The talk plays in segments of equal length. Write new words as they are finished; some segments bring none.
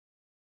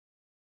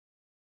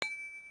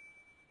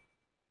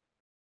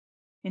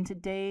In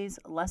today's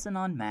lesson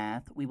on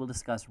math, we will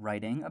discuss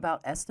writing about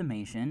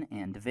estimation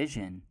and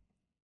division.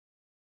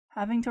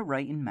 Having to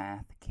write in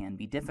math can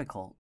be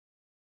difficult.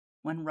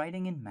 When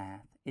writing in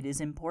math, it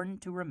is important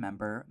to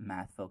remember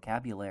math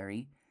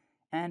vocabulary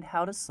and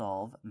how to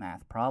solve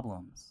math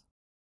problems.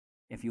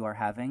 If you are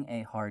having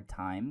a hard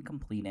time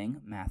completing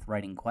math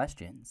writing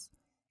questions,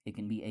 it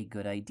can be a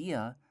good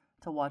idea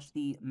to watch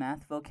the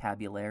math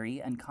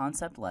vocabulary and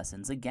concept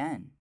lessons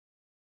again.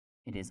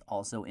 It is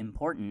also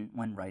important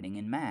when writing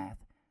in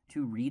math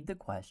to read the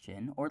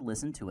question or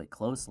listen to it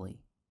closely.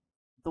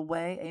 The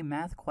way a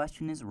math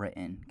question is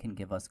written can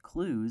give us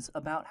clues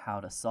about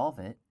how to solve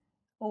it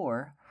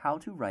or how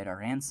to write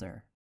our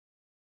answer.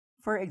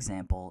 For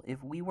example,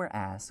 if we were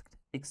asked,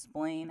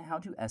 explain how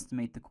to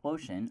estimate the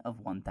quotient of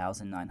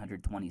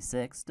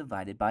 1926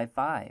 divided by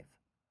 5,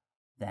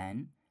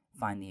 then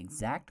find the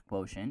exact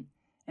quotient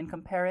and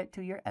compare it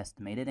to your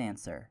estimated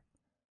answer.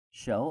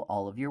 Show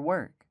all of your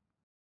work.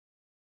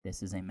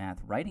 This is a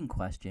math writing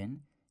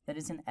question that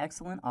is an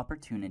excellent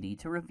opportunity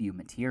to review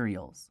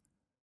materials,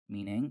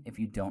 meaning if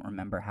you don't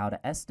remember how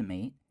to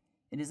estimate,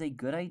 it is a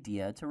good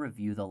idea to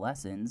review the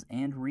lessons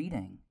and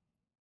reading.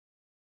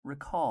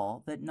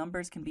 Recall that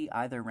numbers can be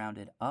either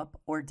rounded up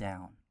or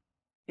down.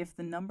 If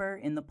the number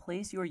in the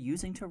place you are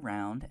using to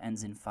round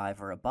ends in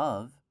 5 or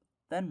above,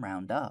 then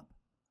round up.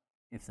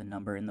 If the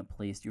number in the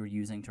place you're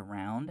using to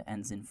round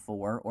ends in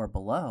 4 or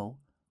below,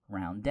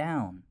 round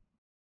down.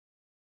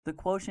 The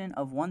quotient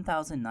of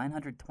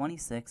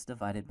 1926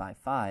 divided by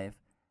 5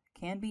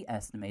 can be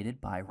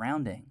estimated by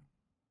rounding.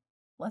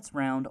 Let's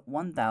round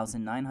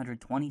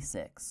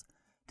 1926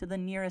 to the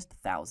nearest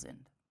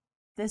thousand.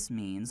 This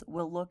means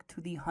we'll look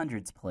to the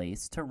hundreds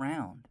place to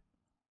round.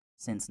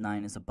 Since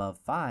 9 is above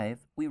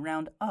 5, we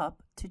round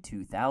up to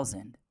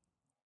 2000.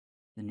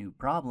 The new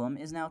problem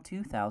is now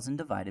 2000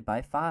 divided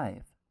by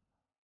 5.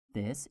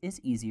 This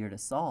is easier to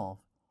solve,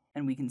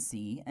 and we can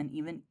see an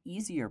even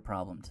easier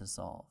problem to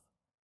solve.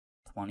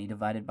 20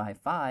 divided by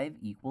 5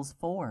 equals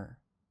 4.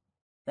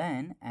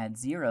 Then add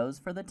zeros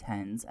for the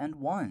tens and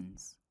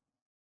ones.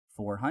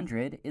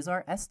 400 is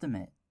our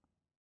estimate.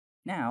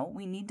 Now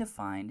we need to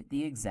find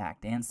the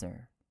exact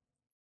answer.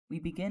 We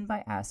begin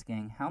by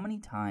asking how many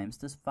times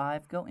does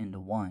 5 go into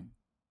 1?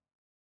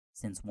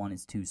 Since 1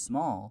 is too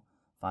small,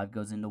 5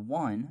 goes into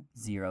 1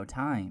 0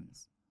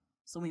 times.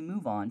 So we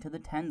move on to the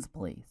tens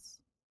place.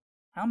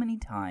 How many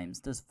times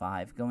does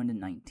 5 go into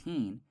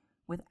 19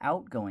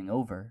 without going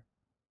over?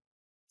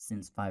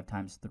 Since 5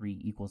 times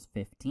 3 equals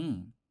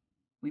 15,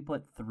 we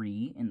put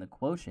 3 in the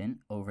quotient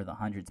over the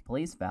hundreds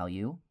place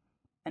value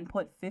and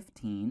put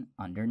 15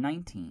 under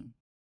 19.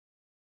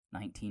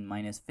 19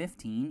 minus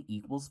 15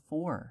 equals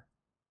 4.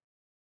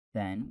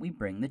 Then we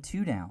bring the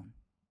 2 down.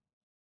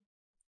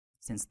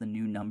 Since the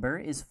new number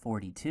is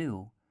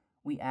 42,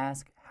 we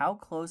ask how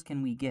close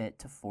can we get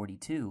to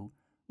 42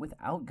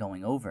 without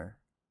going over?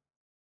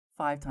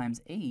 5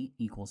 times 8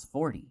 equals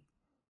 40.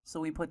 So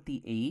we put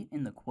the 8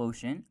 in the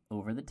quotient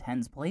over the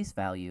tens place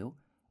value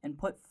and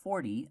put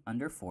 40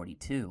 under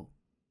 42.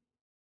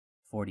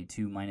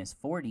 42 minus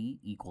 40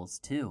 equals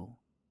 2.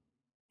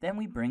 Then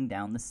we bring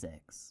down the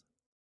 6.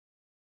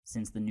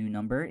 Since the new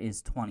number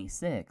is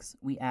 26,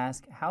 we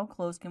ask how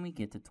close can we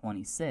get to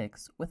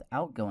 26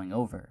 without going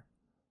over?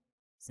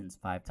 Since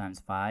 5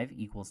 times 5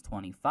 equals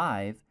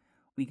 25,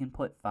 we can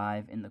put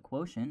 5 in the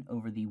quotient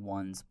over the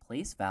ones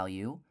place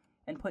value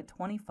and put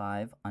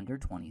 25 under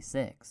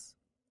 26.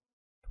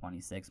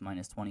 26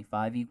 minus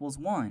 25 equals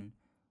 1,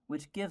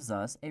 which gives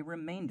us a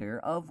remainder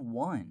of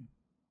 1.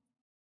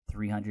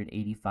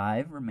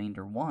 385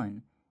 remainder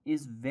 1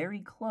 is very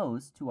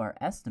close to our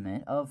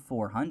estimate of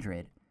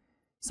 400,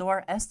 so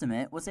our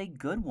estimate was a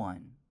good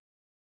one.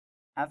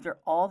 After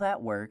all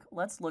that work,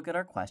 let's look at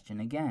our question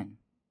again.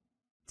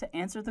 To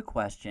answer the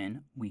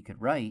question, we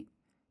could write,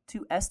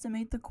 to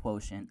estimate the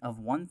quotient of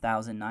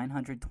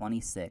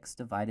 1926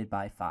 divided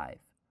by 5.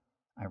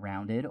 I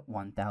rounded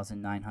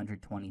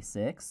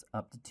 1926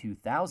 up to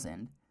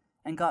 2000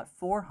 and got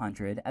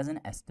 400 as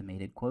an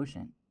estimated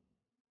quotient.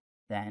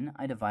 Then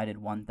I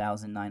divided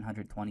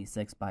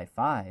 1926 by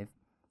 5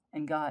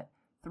 and got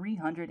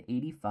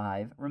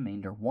 385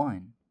 remainder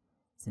 1.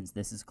 Since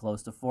this is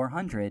close to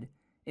 400,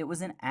 it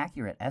was an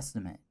accurate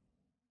estimate.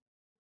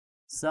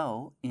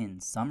 So, in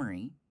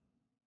summary,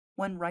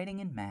 when writing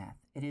in math,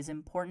 it is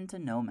important to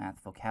know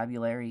math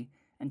vocabulary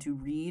and to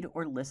read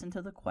or listen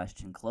to the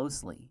question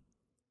closely.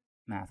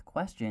 Math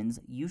questions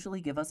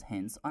usually give us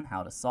hints on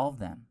how to solve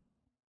them.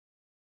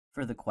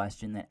 For the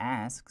question that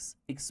asks,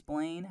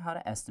 explain how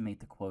to estimate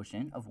the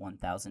quotient of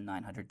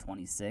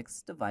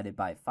 1926 divided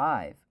by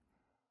 5,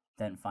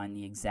 then find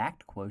the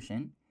exact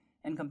quotient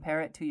and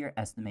compare it to your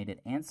estimated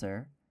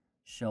answer,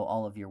 show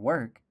all of your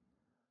work,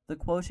 the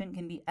quotient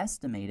can be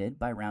estimated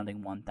by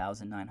rounding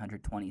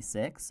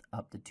 1926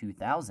 up to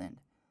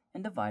 2000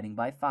 and dividing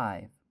by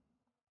 5.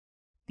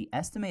 The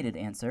estimated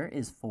answer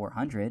is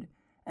 400,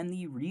 and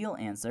the real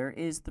answer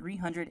is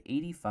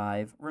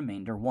 385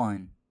 remainder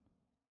 1.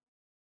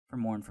 For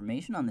more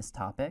information on this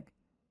topic,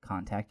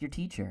 contact your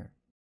teacher.